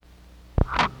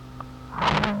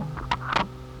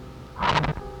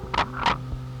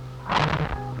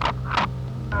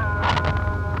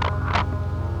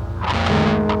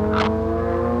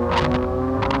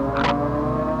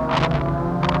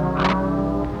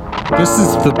This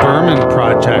is the Berman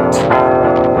Project.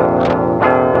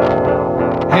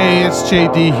 Hey, it's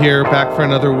JD here, back for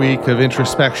another week of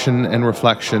introspection and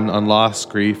reflection on loss,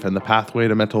 grief, and the pathway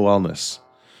to mental wellness.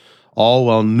 All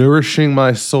while nourishing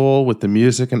my soul with the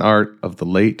music and art of the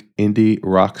late indie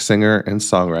rock singer and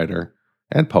songwriter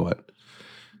and poet,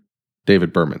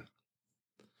 David Berman.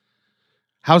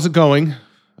 How's it going?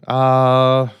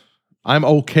 I'm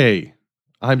okay.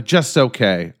 I'm just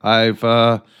okay. I've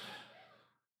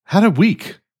had a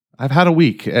week.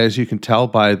 As you can tell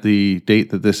by the date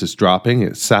that this is dropping.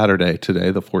 It's Saturday today,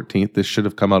 the 14th. This should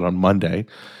have come out on Monday.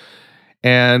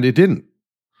 And it didn't.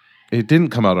 It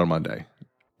didn't come out on Monday.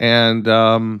 And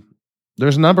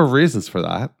there's a number of reasons for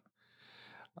that.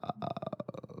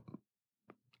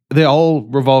 They all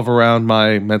revolve around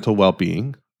my mental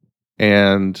well-being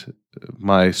and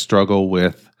my struggle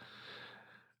with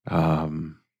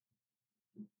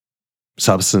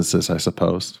substances, I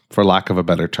suppose, for lack of a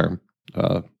better term.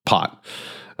 Pot.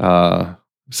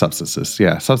 Substances.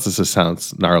 Yeah, substances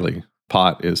sounds gnarly.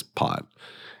 Pot is pot.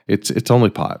 It's only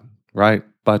pot, right?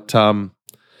 But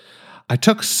I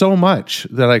took so much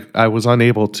that I was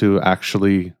unable to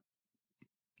actually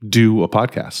do a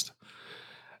podcast.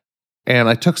 And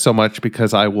I took so much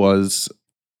because I was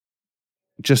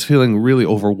just feeling really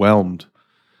overwhelmed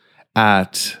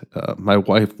at my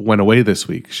wife went away this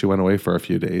week. She went away for a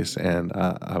few days, and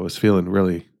I was feeling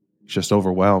really just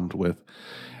overwhelmed with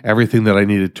everything that I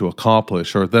needed to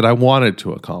accomplish, or that I wanted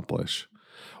to accomplish,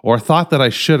 or thought that I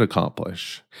should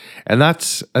accomplish. And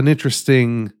that's an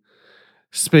interesting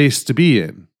space to be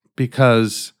in,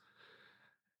 because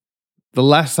the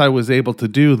less I was able to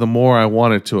do, the more I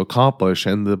wanted to accomplish,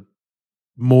 and the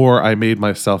more I made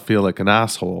myself feel like an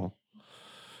asshole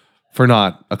for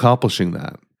not accomplishing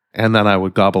that. And then I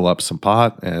would gobble up some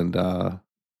pot and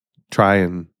try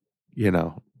and,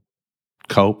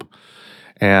 cope.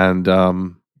 And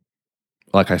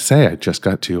like I say, I just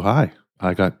got too high.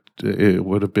 It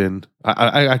would have been,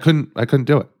 I couldn't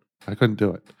do it. I couldn't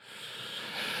do it.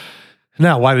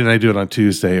 Now, why didn't I do it on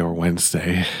Tuesday or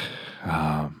Wednesday?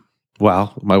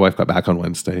 Well, my wife got back on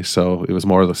Wednesday, so it was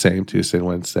more of the same, Tuesday and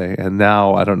Wednesday. And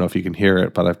now, I don't know if you can hear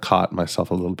it, but I've caught myself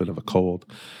a little bit of a cold.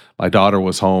 My daughter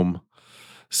was home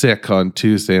sick on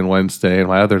Tuesday and Wednesday, and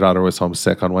my other daughter was home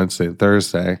sick on Wednesday and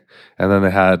Thursday, and then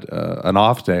they had an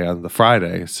off day on the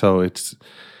Friday. So it's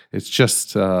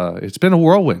just it's been a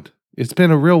whirlwind. It's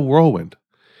been a real whirlwind,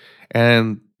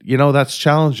 and that's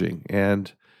challenging.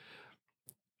 And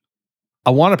I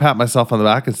want to pat myself on the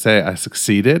back and say I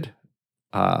succeeded.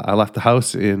 I left the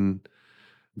house in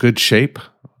good shape.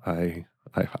 I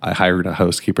hired a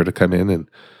housekeeper to come in and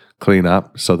clean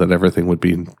up so that everything would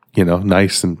be,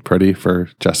 nice and pretty for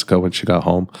Jessica when she got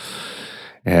home.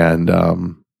 And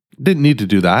didn't need to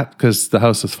do that because the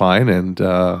house was fine, and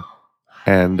so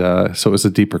it was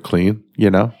a deeper clean.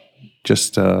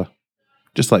 Just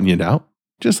letting you know.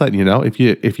 Just letting you know, if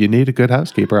you need a good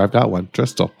housekeeper, I've got one,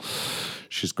 Tristel.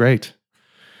 She's great.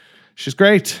 She's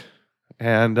great,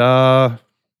 and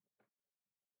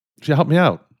she helped me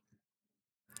out.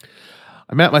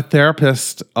 I met my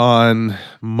therapist on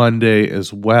Monday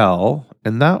as well,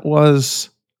 and that was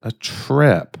a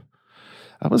trip.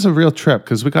 That was a real trip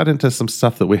because we got into some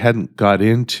stuff that we hadn't got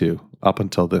into up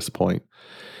until this point.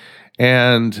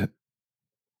 And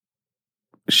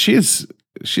she's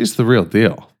the real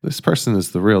deal. This person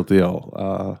is the real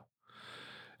deal.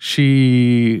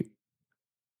 She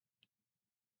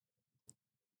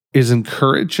is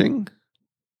encouraging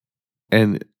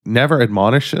and never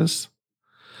admonishes.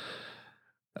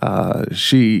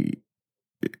 She,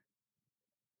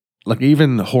 like,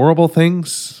 even horrible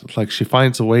things, like, she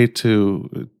finds a way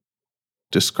to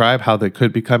describe how they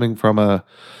could be coming from a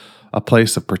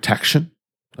place of protection,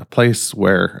 a place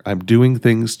where I'm doing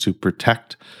things to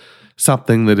protect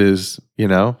something that is,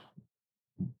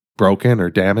 broken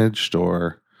or damaged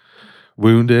or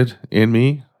wounded in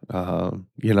me.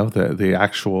 The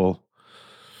actual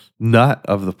nut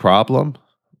of the problem.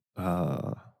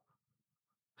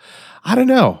 I don't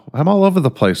know. I'm all over the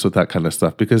place with that kind of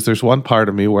stuff because there's one part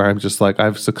of me where I'm just like,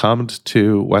 I've succumbed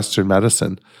to Western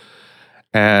medicine,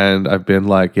 and I've been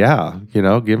like, yeah,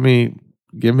 give me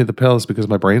the pills because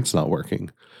my brain's not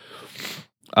working.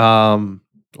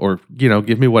 Or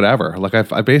give me whatever. Like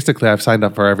I've signed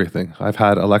up for everything. I've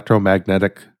had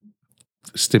electromagnetic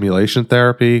stimulation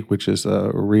therapy, which is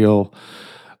a real,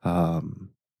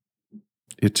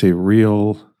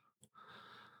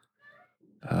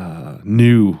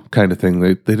 new kind of thing.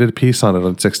 They did a piece on it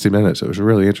on 60 Minutes. It was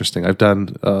really interesting. I've done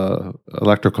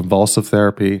electroconvulsive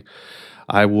therapy.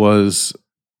 I was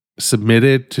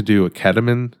submitted to do a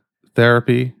ketamine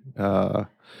therapy.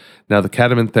 Now, the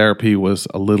ketamine therapy was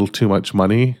a little too much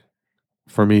money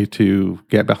for me to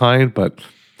get behind, but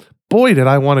boy, did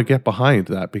I want to get behind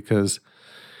that, because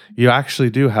you actually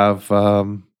do have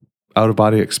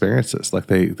out-of-body experiences. Like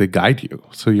they guide you.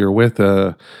 So you're with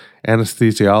a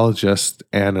anesthesiologist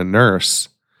and a nurse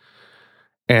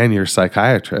and your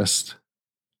psychiatrist,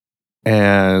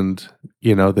 and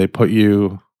they put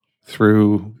you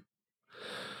through,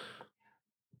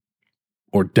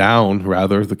 or down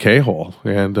rather, the K-hole.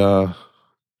 And no,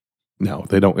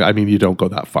 they don't. I mean, you don't go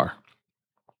that far.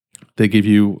 They give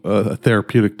you a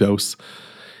therapeutic dose,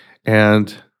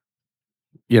 and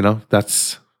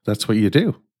that's what you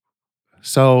do.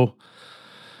 So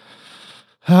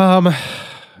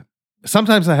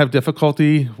sometimes I have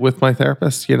difficulty with my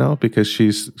therapist, because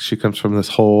she comes from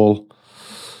this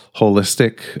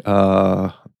holistic,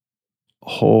 I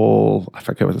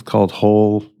forget what it's called,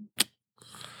 whole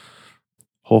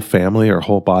family or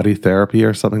whole body therapy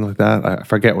or something like that. I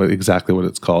forget exactly what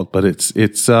it's called, but it's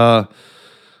it's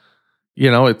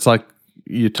like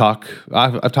you talk.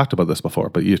 I've talked about this before,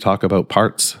 but you talk about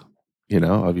parts,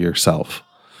 of yourself,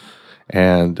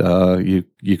 and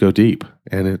you go deep,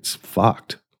 and it's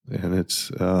fucked, and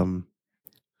it's from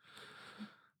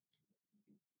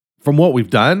what we've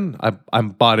done, I'm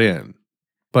bought in,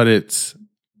 but it's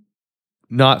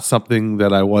not something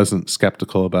that I wasn't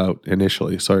skeptical about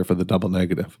initially. Sorry for the double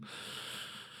negative.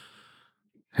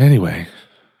 Anyway,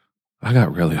 I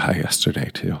got really high yesterday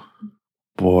too.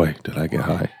 Boy, did I get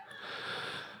high.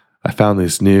 I found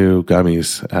these new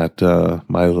gummies at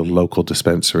my local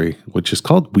dispensary, which is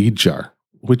called Weed Jar,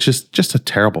 which is just a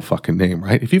terrible fucking name,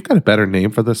 right? If you've got a better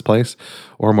name for this place,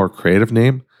 or a more creative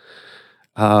name,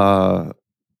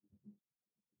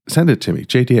 send it to me,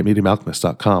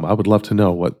 jd@mediumalchemist.com. I would love to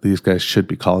know what these guys should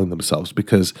be calling themselves,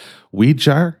 because Weed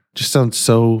Jar just sounds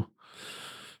so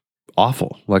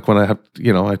awful. Like when I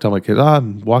tell my kids,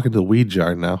 I'm walking to the Weed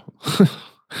Jar now.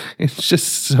 It's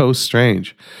just so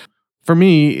strange. For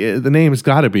me, the name's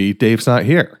got to be Dave's Not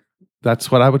Here. That's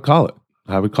what I would call it.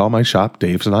 I would call my shop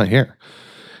Dave's Not Here.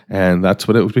 And that's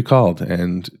what it would be called.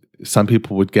 And some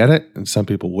people would get it, and some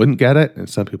people wouldn't get it, and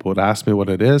some people would ask me what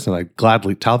it is, and I'd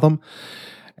gladly tell them.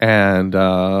 And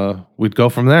we'd go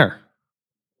from there.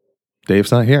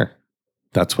 Dave's Not Here.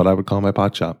 That's what I would call my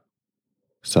pot shop.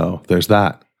 So there's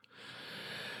that.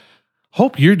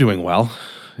 Hope you're doing well.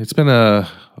 It's been a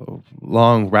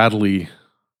long, rattly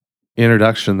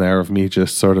introduction there of me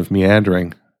just sort of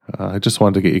meandering. I just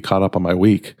wanted to get you caught up on my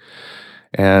week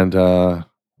and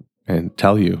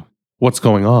tell you what's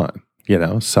going on.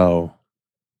 So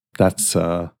that's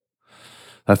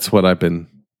what I've been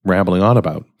rambling on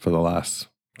about for the last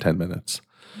 10 minutes.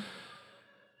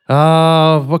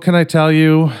 What can I tell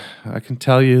you? I can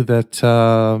tell you that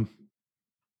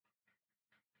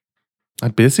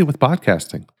I'm busy with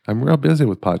podcasting. I'm real busy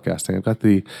with podcasting. I've got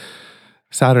the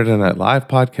Saturday Night Live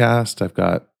podcast.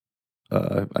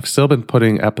 I've still been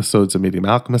putting episodes of Medium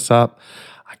Alchemist up.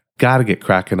 I got to get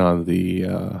cracking on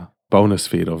the bonus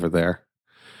feed over there.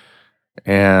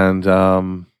 And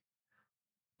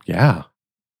yeah,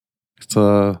 it's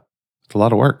a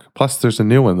lot of work. Plus, there's a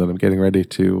new one that I'm getting ready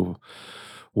to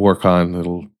work on.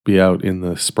 It'll be out in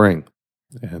the spring.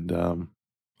 And I'll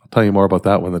tell you more about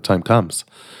that when the time comes.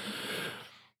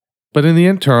 But in the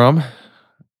interim,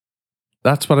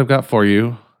 that's what I've got for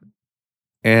you.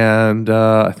 And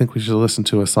I think we should listen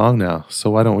to a song now.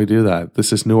 So why don't we do that?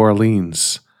 This is New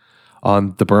Orleans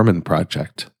on the Berman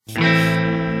Project.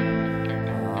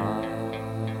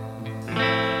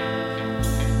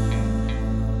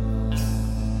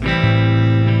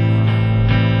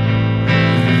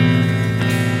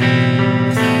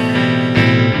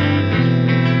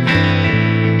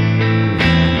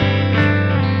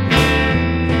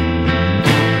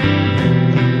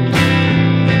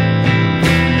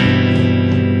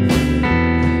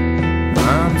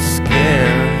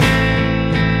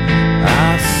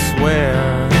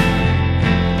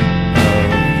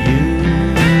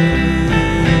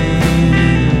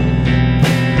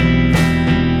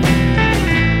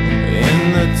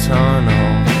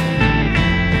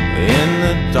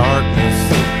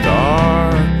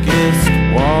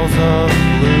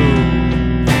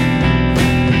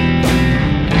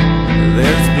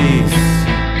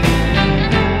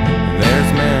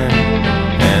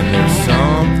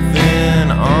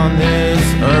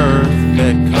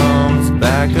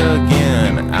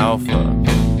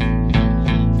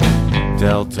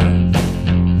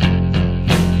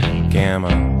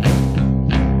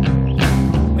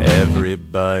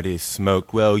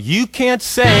 Smoke. Well, you can't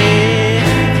say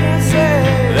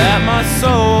that my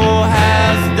soul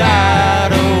has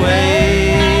died away.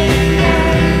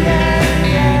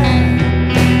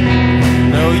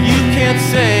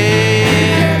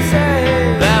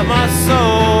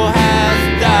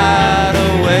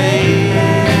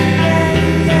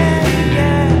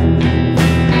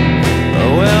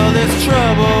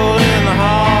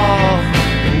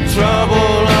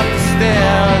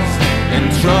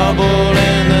 trouble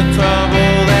in the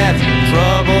trouble that's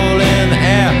trouble in the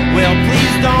air. Well,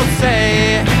 please don't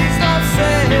say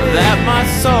that my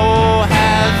soul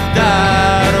has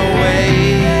died away.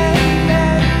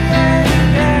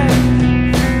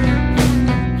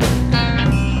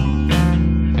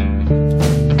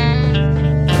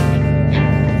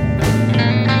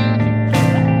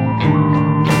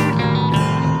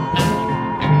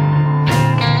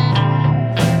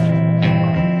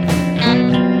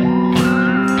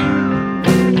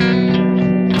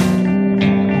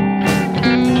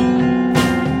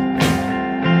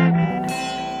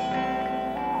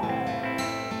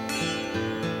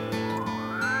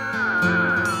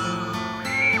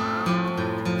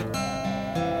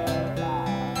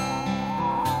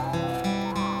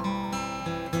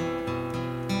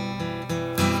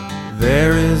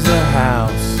 There is a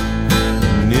house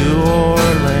in New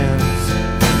Orleans,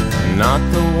 not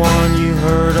the one you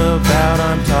heard about.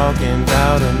 I'm talking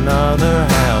about another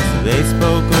house. They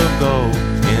spoke of gold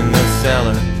in the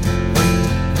cellar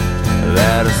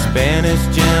that a Spanish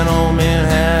gentleman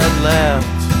had left.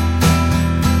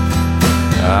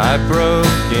 I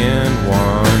broke in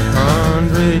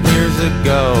 100 years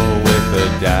ago with a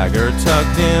dagger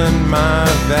tucked in my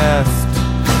vest.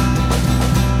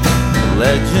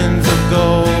 Legends of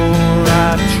gold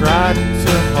I tried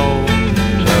to hold,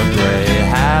 the gray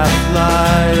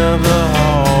half-light of the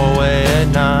hallway at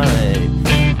night.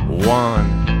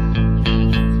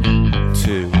 1,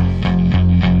 2,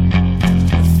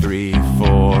 3,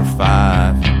 4,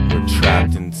 5. We're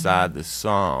trapped inside the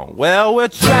song. Well, we're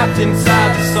trapped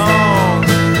inside the song.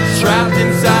 Trapped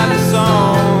inside the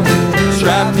song.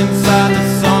 Trapped inside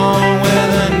the song where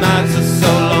the nights are so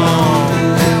long.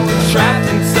 Trapped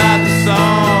inside the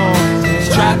song,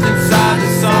 trapped inside the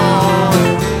song,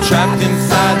 trapped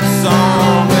inside the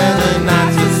song where the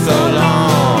nights are so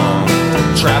long.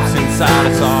 Traps inside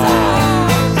us all,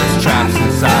 there's traps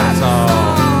inside us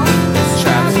all, there's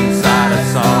traps inside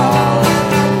us all.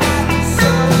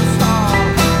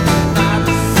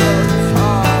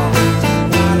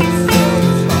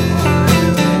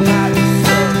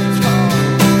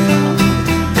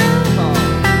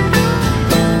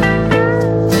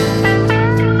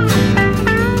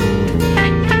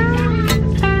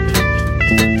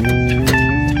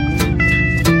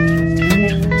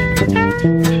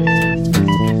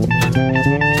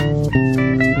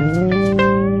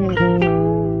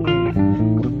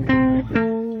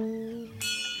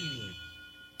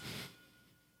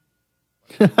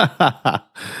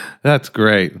 That's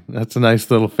great. That's a nice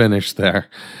little finish there.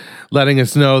 Letting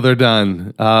us know they're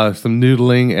done. Some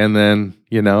noodling and then,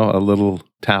 a little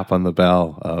tap on the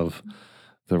bell of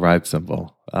the ride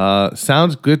cymbal.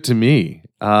 Sounds good to me.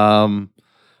 I'm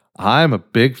a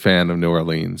big fan of New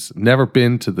Orleans. Never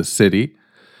been to the city.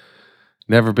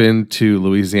 Never been to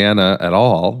Louisiana at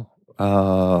all.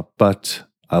 But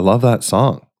I love that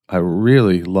song. I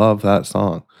really love that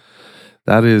song.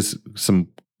 That is some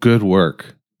good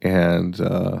work. And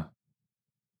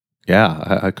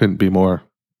I couldn't be more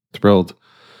thrilled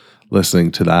listening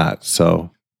to that.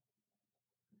 So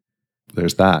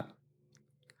there's that.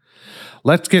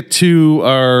 Let's get to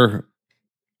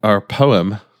our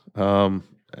poem.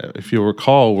 If you'll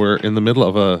recall, we're in the middle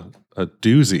of a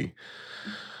doozy.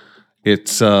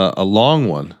 It's a long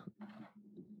one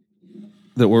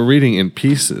that we're reading in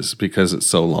pieces because it's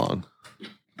so long.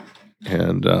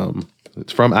 And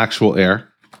it's from Actual Air.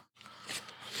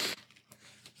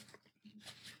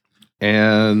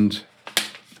 And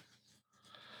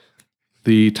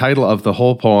the title of the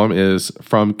whole poem is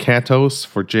From Cantos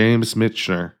for James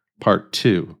Michener, Part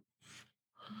 2.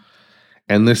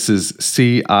 And this is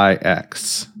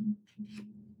CIX.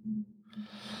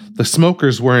 The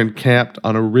smokers were encamped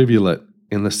on a rivulet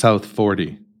in the South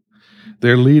 40.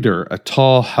 Their leader, a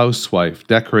tall housewife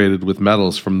decorated with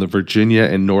medals from the Virginia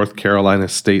and North Carolina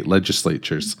state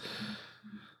legislatures,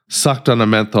 sucked on a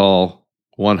menthol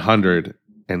 100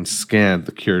 and scanned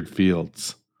the cured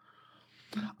fields.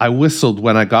 I whistled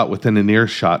when I got within an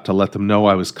earshot to let them know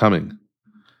I was coming.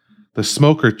 The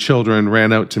smoker children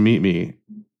ran out to meet me,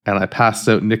 and I passed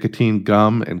out nicotine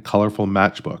gum and colorful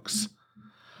matchbooks.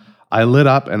 I lit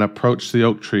up and approached the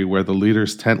oak tree where the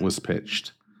leader's tent was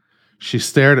pitched. She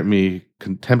stared at me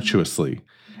contemptuously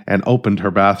and opened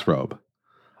her bathrobe.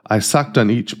 I sucked on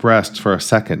each breast for a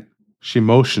second. She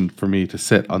motioned for me to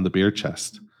sit on the beer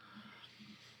chest.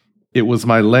 It was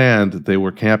my land they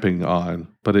were camping on,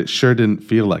 but it sure didn't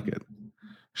feel like it.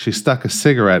 She stuck a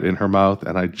cigarette in her mouth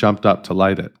and I jumped up to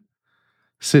light it.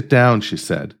 Sit down, she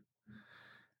said.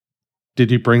 Did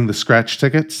you bring the scratch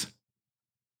tickets?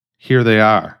 Here they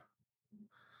are.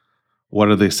 What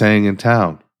are they saying in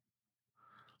town?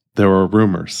 there were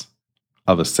rumors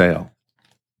of a sale.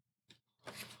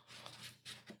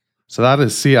 So that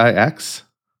is CIX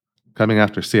coming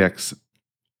after CXI,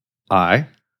 XI,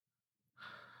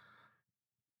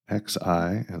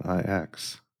 and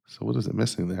IX. So what is it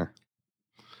missing there?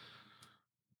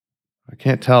 I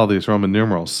can't tell these Roman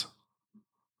numerals,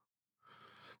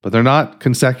 but they're not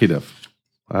consecutive.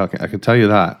 Okay, I can tell you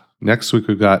that. Next week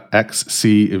we've got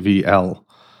XCVL.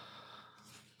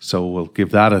 So we'll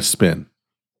give that a spin.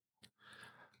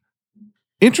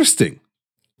 Interesting.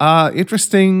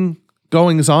 Interesting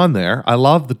goings on there. I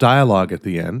love the dialogue at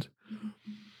the end.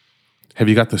 Have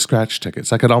you got the scratch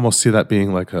tickets? I could almost see that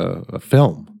being like a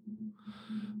film,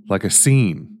 like a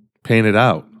scene painted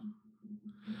out.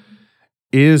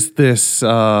 Is this,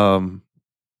 I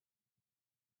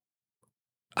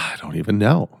don't even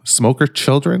know, smoker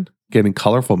children getting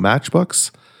colorful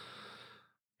matchbooks?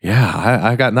 Yeah,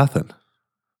 I got nothing,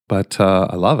 but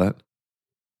I love it.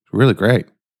 Really great.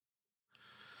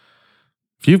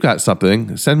 If you've got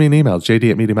something, send me an email,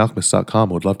 jd@mediumalchemist.com.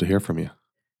 Would love to hear from you.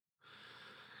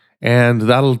 And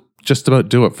that'll just about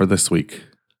do it for this week.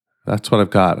 That's what I've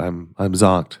got. I'm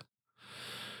zonked.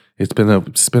 It's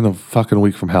been a fucking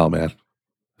week from hell, man.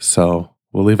 So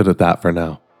we'll leave it at that for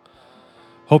now.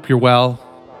 Hope you're well.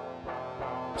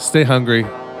 Stay hungry,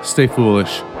 stay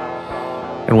foolish,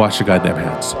 and wash your goddamn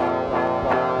hands.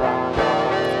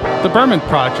 The Berman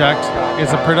Project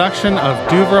is a production of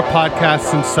Douvra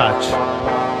Podcasts and Such.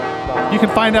 You can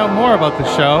find out more about the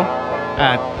show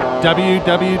at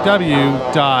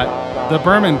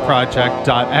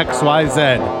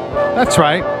www.thebermanproject.xyz. That's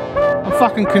right, I'm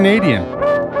fucking Canadian.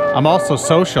 I'm also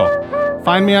social.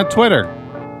 Find me on Twitter,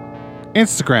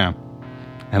 Instagram,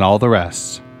 and all the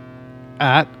rest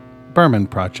at Berman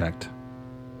Project.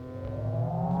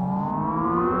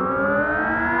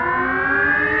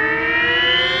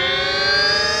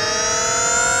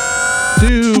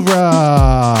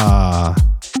 Douvra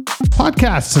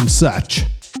Podcasts and Such.